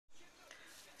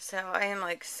So I am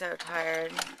like so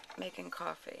tired making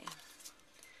coffee.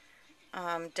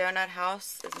 Donut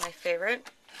House is my favorite.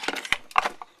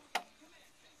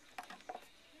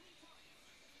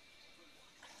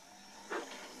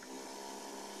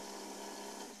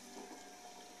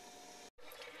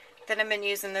 Then I've been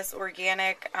using this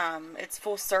organic, it's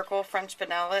full circle French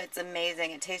vanilla. It's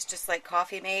amazing. It tastes just like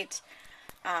Coffee Mate.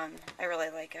 I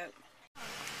really like it.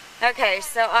 Okay,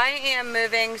 so I am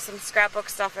moving some scrapbook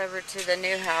stuff over to the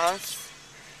new house.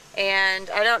 And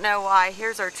I don't know why.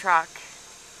 Here's our truck.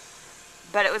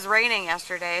 But it was raining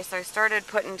yesterday, so I started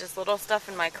putting just little stuff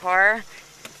in my car.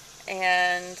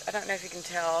 And I don't know if you can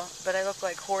tell, but I look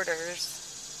like hoarders.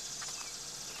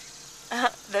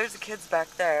 There's the kids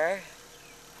back there.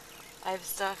 I have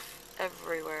stuff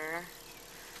everywhere.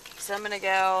 So I'm going to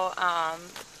go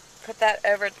put that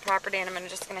over at the property, and I'm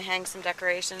just going to hang some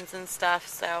decorations and stuff.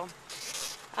 So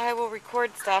I will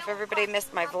record stuff. Everybody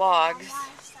missed my vlogs.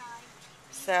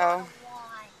 So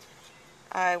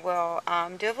I will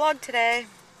do a vlog today.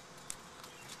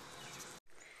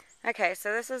 Okay,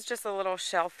 so this is just a little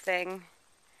shelf thing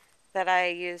that I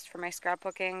used for my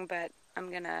scrapbooking, but I'm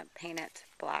going to paint it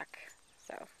black.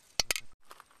 So.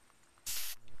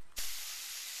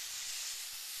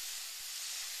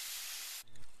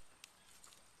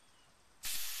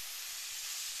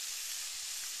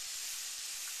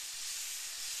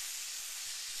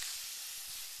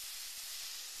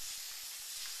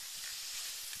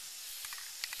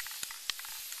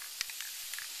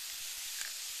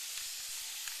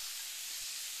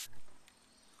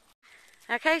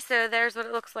 Okay, so there's what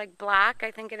it looks like black.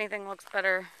 I think anything looks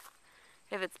better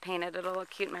if it's painted. It'll look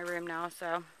cute in my room now,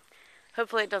 so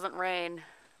hopefully it doesn't rain.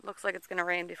 Looks like it's going to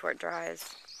rain before it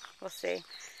dries. We'll see.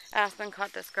 Aspen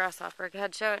caught this grasshopper. Go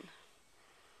ahead, show it.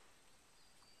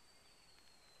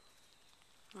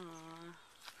 Aww.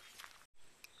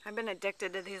 I've been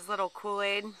addicted to these little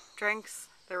Kool-Aid drinks.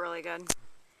 They're really good.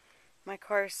 My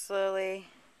car's slowly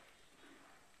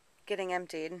getting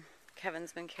emptied.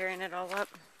 Kevin's been carrying it all up.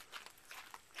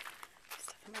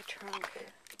 Stuff in my trunk.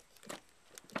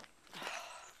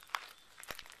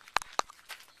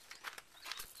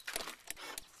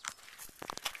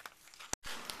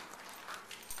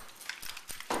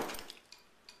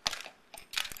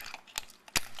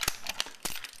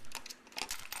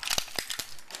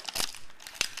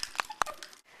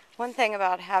 One thing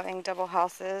about having double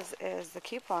houses is the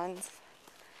coupons.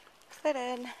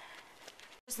 Excited.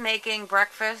 Just making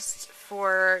breakfast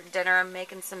for dinner. I'm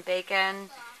making some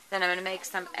bacon. Then I'm going to make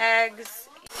some eggs.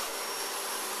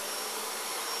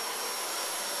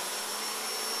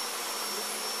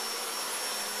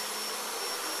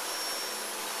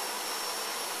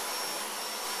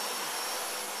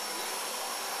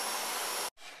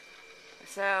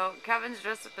 So, Kevin's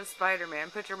dressed up as Spider-Man.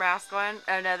 Put your mask on.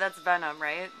 Oh no, that's Venom,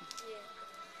 right? Yeah.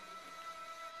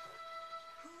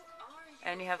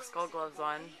 And you have skull gloves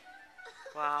on.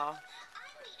 Wow.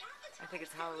 I think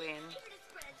it's Halloween.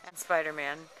 And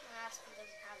Spider-Man.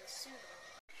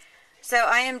 So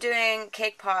I am doing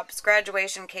cake pops,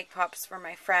 graduation cake pops for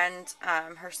my friend.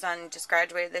 Her son just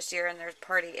graduated this year and their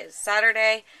party is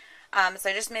Saturday. So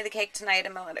I just made the cake tonight.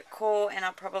 I'm going to let it cool and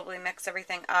I'll probably mix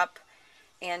everything up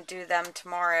and do them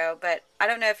tomorrow. But I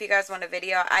don't know if you guys want a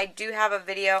video. I do have a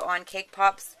video on cake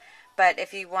pops, but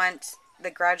if you want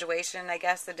the graduation, I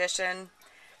guess, edition,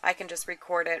 I can just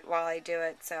record it while I do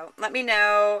it. So let me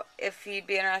know if you'd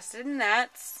be interested in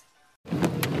that.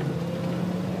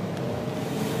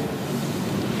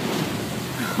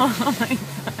 Oh my god.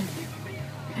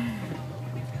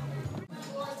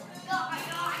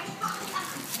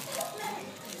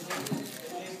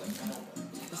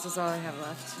 This is all I have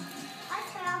left.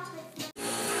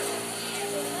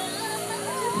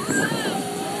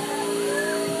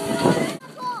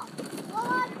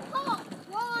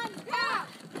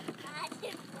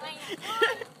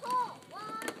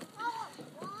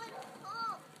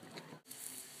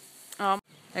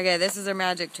 Okay, this is our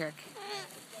magic trick.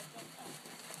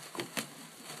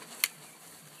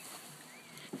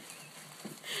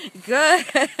 Good.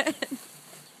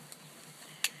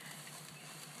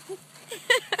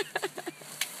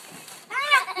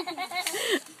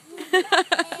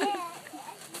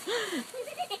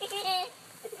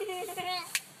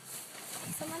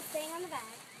 Someone's staying on the back.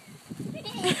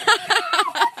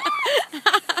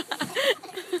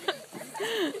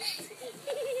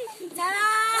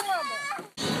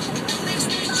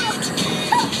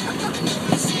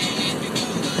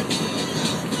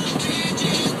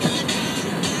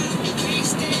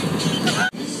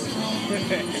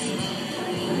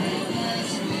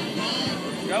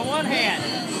 Go one hand.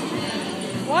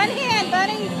 One hand,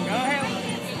 buddy. Go ahead.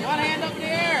 One hand up in the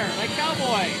air, like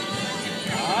cowboy.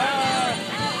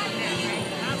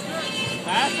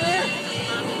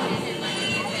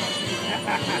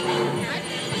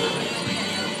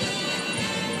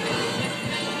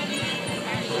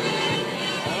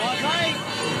 Hold on tight.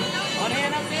 One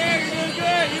hand up there. You're doing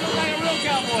good. You look like a real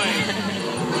cowboy.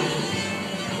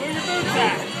 Where's your boots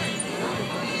at?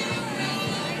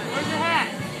 Where's your hat?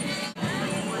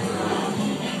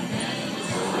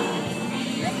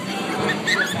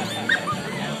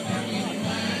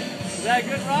 Is that a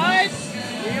good ride?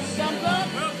 Can you give a thumbs up?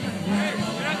 Well, hey,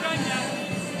 we're not done yet.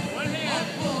 One hand.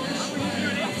 I'm going to give you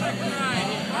an 8-second ride.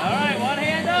 All right, one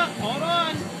hand up. Hold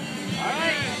on. All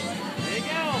right. There you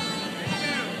go. Hold on.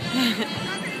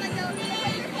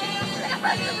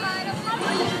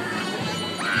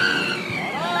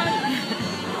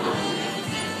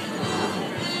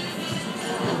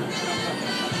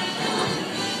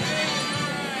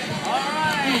 All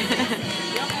right.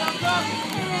 Yep, thumbs up.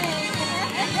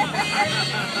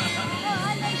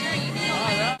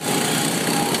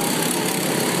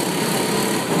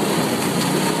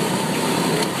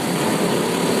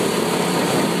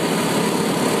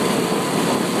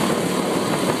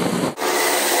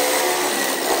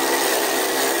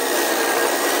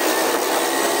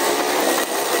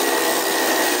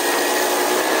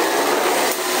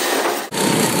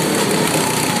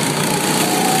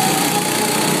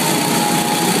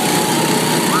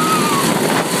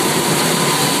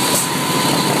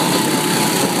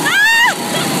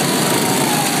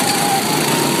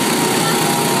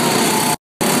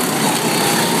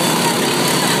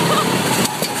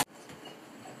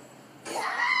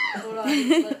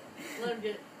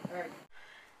 All right.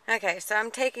 Okay, so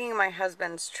I'm taking my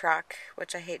husband's truck,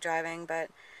 which I hate driving, but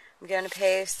I'm going to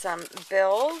pay some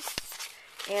bills,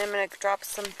 and I'm going to drop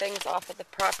some things off at the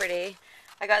property.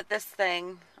 I got this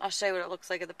thing. I'll show you what it looks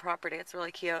like at the property. It's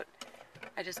really cute.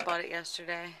 I just bought it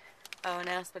yesterday. Oh, and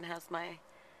Aspen has my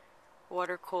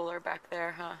water cooler back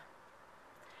there, huh?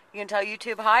 You can tell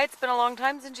YouTube hi. It's been a long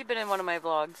time since you've been in one of my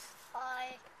vlogs.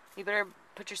 Hi. You better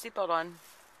put your seatbelt on.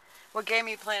 What game are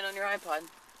you playing on your iPod?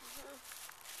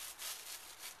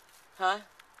 Huh?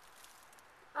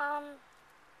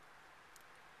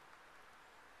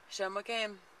 Show them what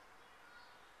game.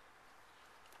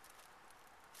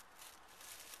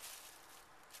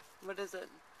 What is it?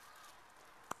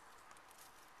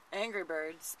 Angry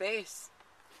Birds. Space.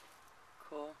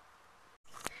 Cool.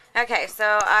 Okay,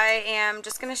 so I am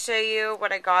just going to show you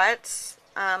what I got.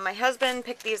 My husband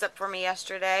picked these up for me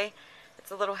yesterday.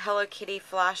 It's a little Hello Kitty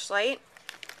flashlight,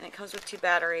 and it comes with 2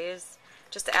 batteries,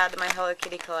 just to add to my Hello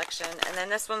Kitty collection. And then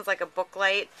this one's like a book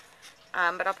light,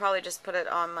 but I'll probably just put it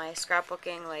on my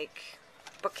scrapbooking like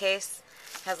bookcase.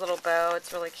 It has a little bow.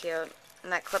 It's really cute.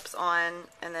 And that clips on,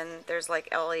 and then there's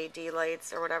like LED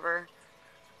lights or whatever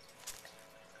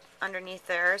underneath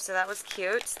there. So that was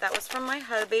cute. That was from my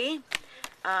hubby.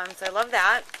 So I love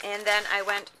that. And then I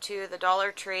went to the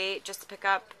Dollar Tree just to pick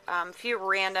up a few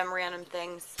random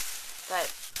things.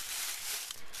 But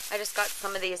I just got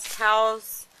some of these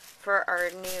towels for our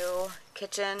new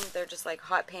kitchen. They're just like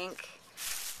hot pink.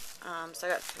 So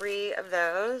I got 3 of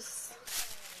those.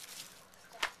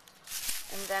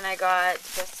 And then I got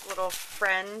this little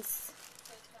Friends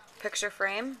picture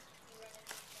frame.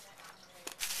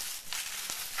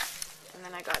 And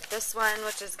then I got this one,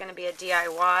 which is going to be a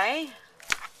DIY.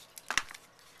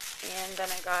 And then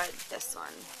I got this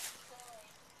one.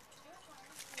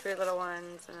 3 little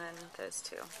ones, and then those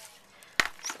 2.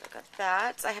 So I got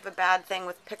that. I have a bad thing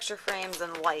with picture frames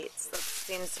and lights. That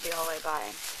seems to be all I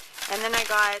buy. And then I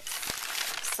got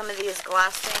some of these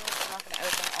glass things. I'm not going to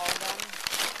open all of them.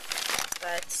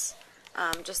 But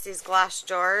just these glass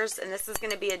jars. And this is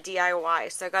going to be a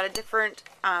DIY. So I got a different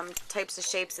types of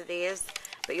shapes of these.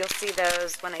 But you'll see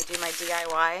those when I do my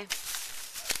DIY.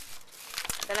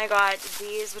 Then I got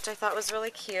these, which I thought was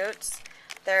really cute.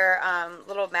 They're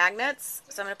little magnets,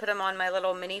 so I'm going to put them on my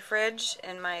little mini fridge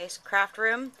in my craft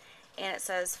room. And it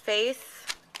says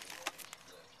faith,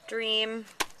 dream,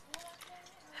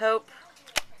 hope,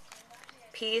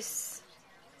 peace,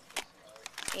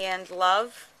 and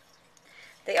love.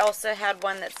 They also had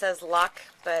one that says luck,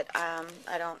 but I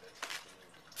didn't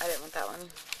want that one.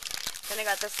 Then I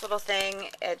got this little thing.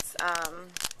 It's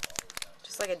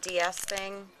just like a DS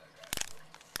thing,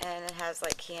 and it has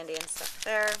like candy and stuff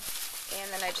there. And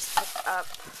then I just picked up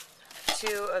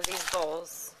 2 of these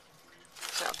bowls.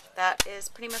 So that is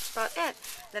pretty much about it.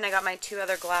 Then I got my 2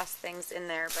 other glass things in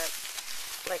there, but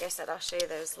like I said, I'll show you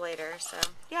those later. So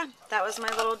yeah, that was my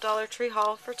little Dollar Tree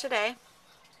haul for today.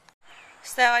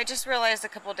 So I just realized a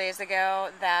couple days ago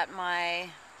that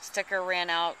my sticker ran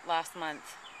out last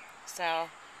month. So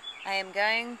I am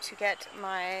going to get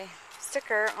my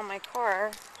sticker on my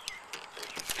car.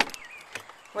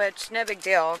 Which, no big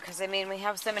deal, because I mean, we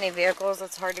have so many vehicles,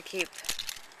 it's hard to keep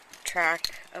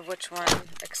track of which one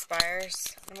expires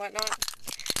and whatnot.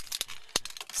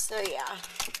 So yeah,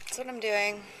 that's what I'm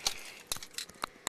doing.